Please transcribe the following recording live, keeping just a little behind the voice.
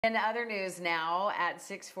In other news now at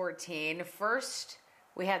 6:14, first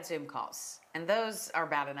we had Zoom calls, and those are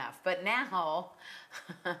bad enough. But now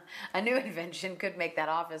a new invention could make that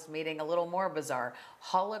office meeting a little more bizarre.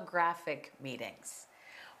 Holographic meetings,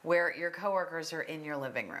 where your coworkers are in your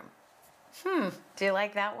living room. Do you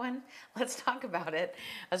like that one? Let's talk about it.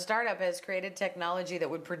 A startup has created technology that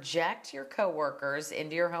would project your coworkers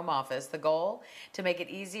into your home office. The goal, to make it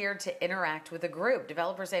easier to interact with a group.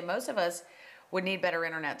 Developers say most of us would need better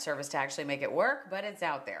internet service to actually make it work, but it's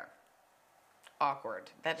out there. Awkward.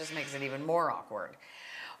 That just makes it even more awkward.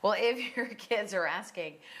 Well, if your kids are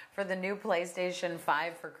asking for the new PlayStation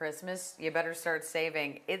 5 for Christmas, you better start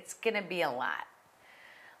saving. It's going to be a lot.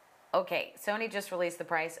 Okay, Sony just released the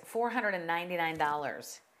price,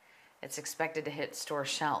 $499. It's expected to hit store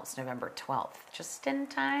shelves November 12th, just in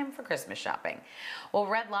time for Christmas shopping. Well,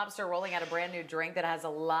 Red Lobster rolling out a brand new drink that has a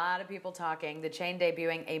lot of people talking. The chain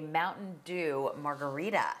debuting a Mountain Dew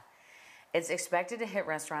margarita. It's expected to hit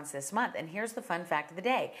restaurants this month. And here's the fun fact of the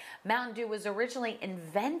day. Mountain Dew was originally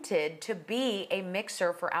invented to be a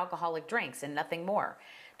mixer for alcoholic drinks and nothing more.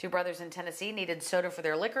 Two brothers in Tennessee needed soda for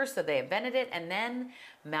their liquor, so they invented it, and then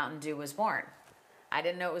Mountain Dew was born. I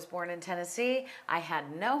didn't know it was born in Tennessee. I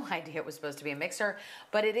had no idea it was supposed to be a mixer,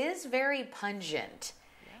 but it is very pungent.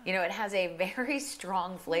 Yeah. You know, it has a very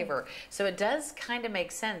strong flavor, so it does kind of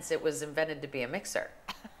make sense it was invented to be a mixer.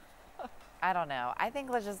 I don't know. I think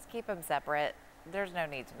let's just keep them separate. There's no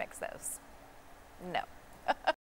need to mix those. No.